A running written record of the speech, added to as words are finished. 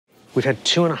We've had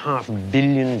 2.5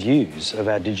 billion views of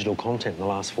our digital content in the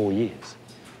last 4 years.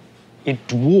 It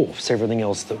dwarfs everything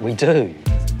else that we do.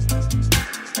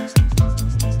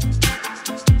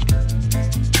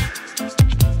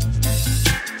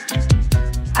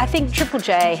 I think Triple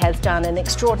J has done an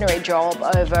extraordinary job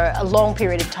over a long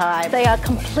period of time. They are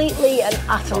completely and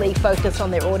utterly focused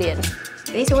on their audience.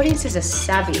 These audiences are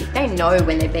savvy. They know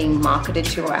when they're being marketed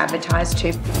to or advertised to.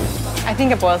 I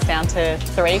think it boils down to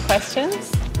 3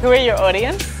 questions. Who are your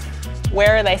audience?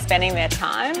 Where are they spending their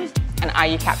time? And are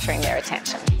you capturing their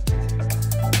attention?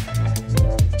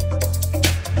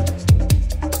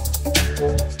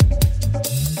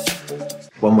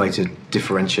 One way to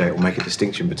differentiate or make a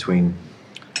distinction between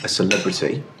a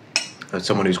celebrity,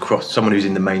 someone who's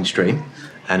in the mainstream,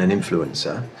 and an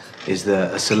influencer, is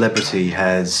that a celebrity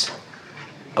has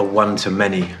a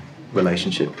one-to-many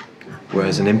relationship,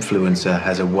 whereas an influencer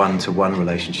has a one-to-one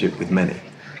relationship with many.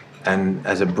 And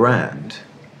as a brand,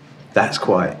 that's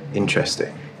quite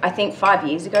interesting. I think 5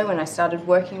 years ago when I started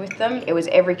working with them, it was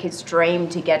every kid's dream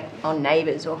to get on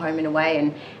Neighbours or Home and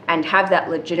Away and have that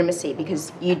legitimacy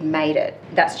because you'd made it.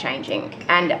 That's changing.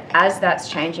 And as that's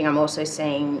changing, I'm also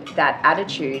seeing that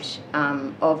attitude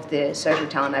of the social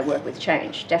talent I work with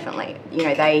change, definitely. You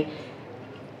know,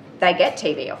 they get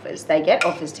TV offers, they get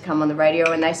offers to come on the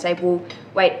radio and they say, well,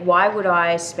 wait, why would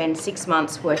I spend 6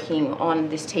 months working on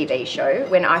this TV show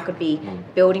when I could be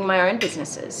building my own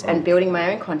businesses and building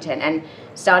my own content and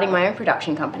starting my own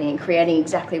production company and creating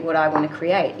exactly what I want to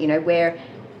create, you know, where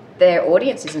their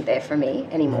audience isn't there for me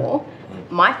anymore.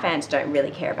 My fans don't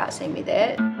really care about seeing me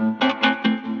there.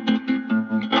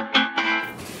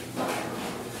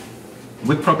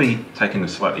 We've probably taken a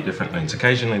slightly different lens.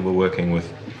 Occasionally we're working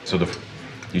with sort of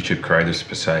YouTube creators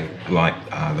per se, like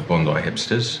the Bondi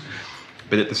hipsters,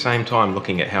 but at the same time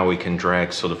looking at how we can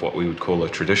drag sort of what we would call a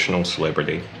traditional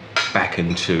celebrity back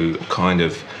into kind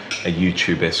of a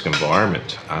YouTube-esque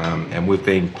environment. And we've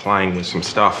been playing with some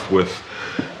stuff with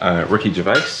Ricky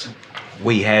Gervais.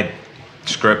 We had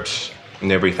scripts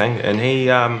and everything, and he,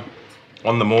 on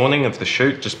the morning of the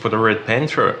shoot, just put a red pen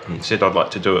through it and said, I'd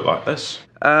like to do it like this.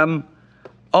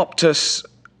 Optus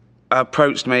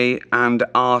approached me and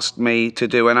asked me to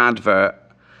do an advert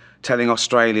telling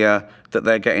Australia that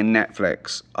they're getting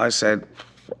Netflix. I said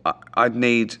I'd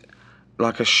need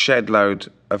like a shed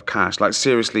load of cash, like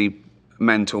seriously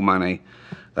mental money.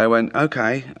 They went,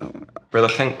 okay. Well,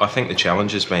 I think the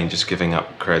challenge has been just giving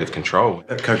up creative control.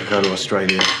 At Coca-Cola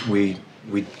Australia, the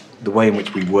way in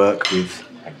which we work with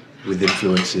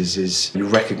influencers is you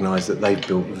recognise that they've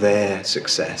built their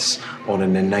success on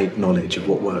an innate knowledge of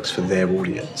what works for their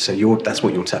audience. So that's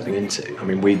what you're tapping into. I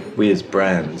mean, we as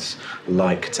brands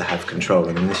like to have control,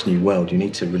 and in this new world, you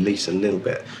need to release a little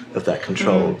bit of that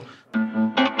control.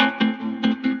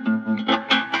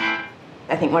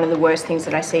 I think one of the worst things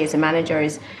that I see as a manager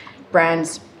is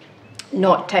brands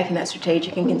not taking that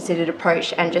strategic and considered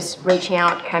approach and just reaching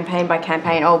out campaign by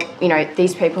campaign. Oh, you know,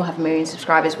 these people have 1 million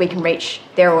subscribers. We can reach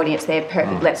their audience. They're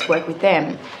perfect. Let's work with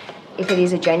them. If it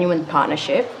is a genuine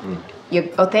partnership, you're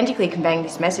authentically conveying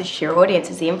this message to your audience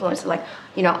as the influencer. Like,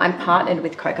 you know, I'm partnered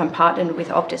with Coke. I'm partnered with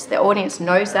Optus. The audience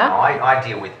knows that. I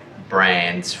deal with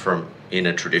brands in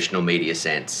a traditional media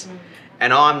sense.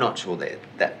 And I'm not sure they're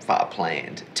that far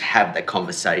planned to have that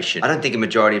conversation. I don't think a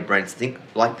majority of brands think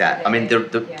like that. I mean,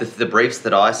 the briefs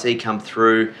that I see come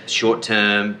through, short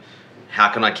term, how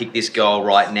can I kick this goal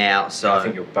right now? So I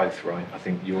think you're both right. I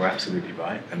think you're absolutely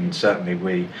right. And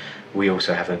certainly we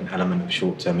also have an element of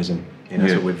short-termism. You know,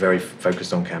 so we're very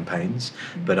focused on campaigns.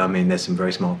 But I mean, there's some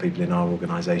very smart people in our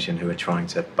organisation who are trying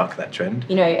to buck that trend.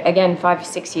 You know, again, 5 or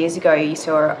 6 years ago, you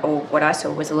saw, or what I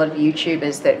saw was a lot of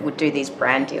YouTubers that would do these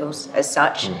brand deals as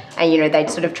such. And, you know, they'd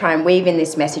sort of try and weave in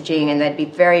this messaging and they'd be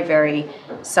very, very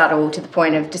subtle to the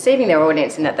point of deceiving their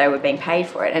audience and that they were being paid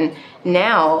for it. And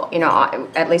now, you know,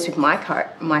 at least with my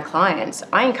clients,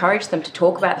 I encourage them to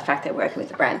talk about the fact they're working with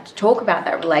the brand, to talk about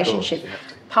that relationship,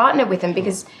 partner with them,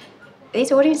 because these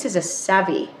audiences are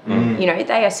savvy. You know,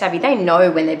 they are savvy. They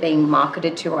know when they're being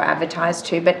marketed to or advertised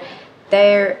to, but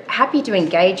they're happy to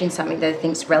engage in something that they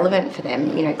think's relevant for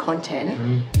them, you know,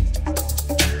 content.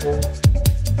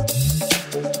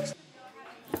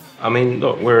 I mean,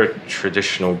 look, we're a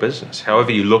traditional business.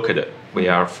 However you look at it, we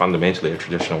are fundamentally a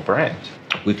traditional brand.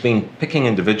 We've been picking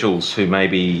individuals who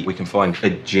maybe we can find a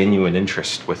genuine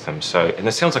interest with them. So, and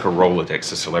it sounds like a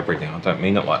Rolodex of celebrity. I don't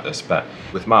mean it like this, but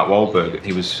with Mark Wahlberg,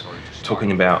 he was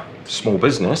talking about small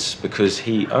business because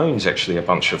he owns actually a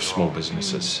bunch of small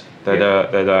businesses that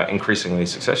are increasingly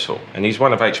successful. And he's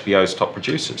one of HBO's top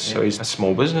producers, so he's a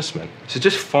small businessman. So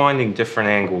just finding different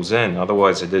angles in,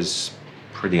 otherwise it is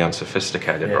pretty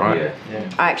unsophisticated, right?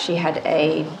 I actually had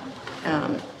a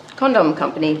condom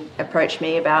company approached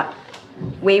me about,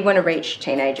 we want to reach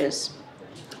teenagers.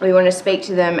 We want to speak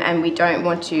to them, and we don't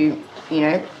want to, you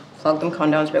know, flog them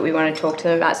condoms, but we want to talk to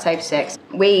them about safe sex.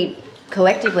 We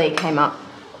collectively came up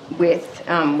with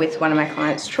one of my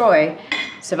clients, Troy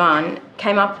Savan,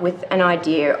 came up with an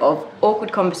idea of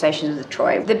awkward conversations with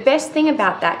Troy. The best thing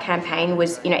about that campaign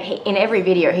was, you know, in every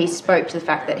video he spoke to the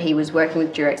fact that he was working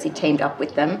with Durex, he teamed up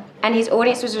with them, and his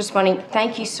audience was responding,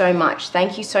 thank you so much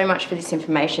for this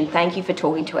information, thank you for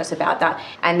talking to us about that.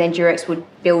 And then Durex would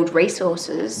build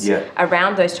resources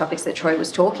around those topics that Troy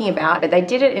was talking about, but they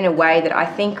did it in a way that I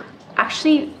think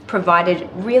actually provided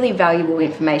really valuable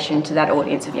information to that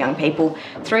audience of young people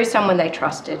through someone they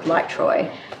trusted, like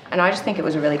Troy. And I just think it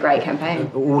was a really great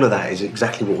campaign. All of that is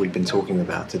exactly what we've been talking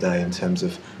about today in terms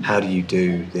of how do you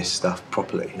do this stuff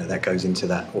properly. You know, that goes into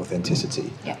that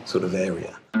authenticity sort of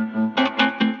area.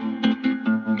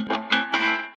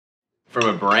 From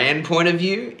a brand point of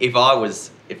view, if I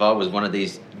was one of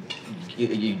these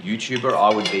YouTuber,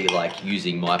 I would be like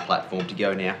using my platform to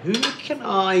go, now who can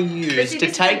I use to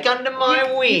take under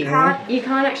my wing? You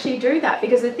can't actually do that,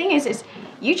 because the thing is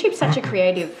YouTube's such a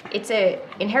creative, it's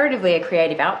inherently a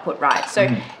creative output, right? So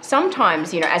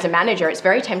sometimes, you know, as a manager, it's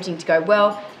very tempting to go,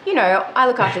 well, you know, I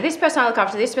look after this person, I look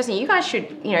after this person, you guys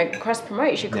should, you know, cross-promote,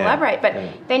 you should collaborate. But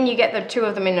then you get the two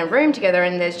of them in a room together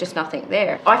and there's just nothing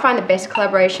there. I find the best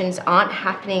collaborations aren't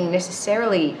happening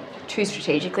necessarily too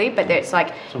strategically, but it's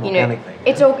like, you know,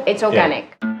 it's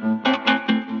organic.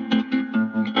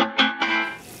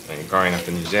 Growing up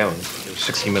in New Zealand, there were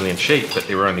 60 million sheep, but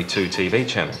there were only 2 TV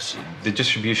channels. The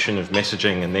distribution of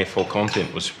messaging and therefore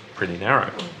content was pretty narrow.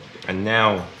 And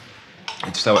now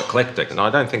it's so eclectic. And I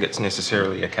don't think it's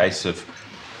necessarily a case of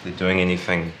they're doing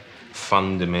anything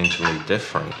fundamentally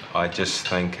different. I just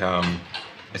think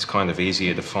it's kind of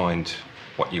easier to find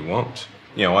what you want.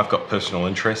 You know, I've got personal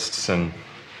interests, and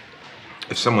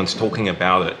if someone's talking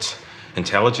about it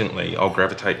intelligently, I'll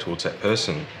gravitate towards that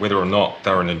person, whether or not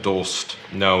they're an endorsed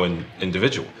known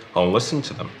individual. I'll listen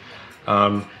to them.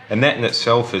 And that in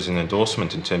itself is an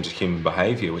endorsement in terms of human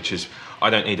behaviour, which is, I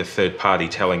don't need a third party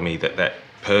telling me that that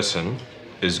person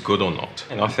is good or not.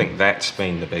 And I think that's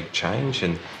been the big change.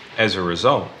 And as a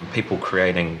result, people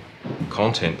creating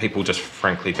content, people just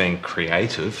frankly being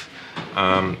creative,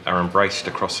 are embraced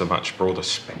across a much broader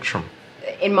spectrum.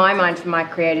 In my mind, for my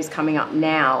creators coming up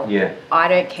now, I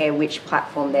don't care which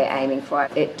platform they're aiming for.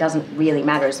 It doesn't really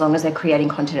matter as long as they're creating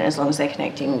content and as long as they're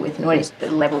connecting with an audience. The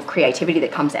level of creativity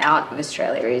that comes out of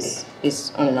Australia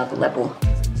is on another level.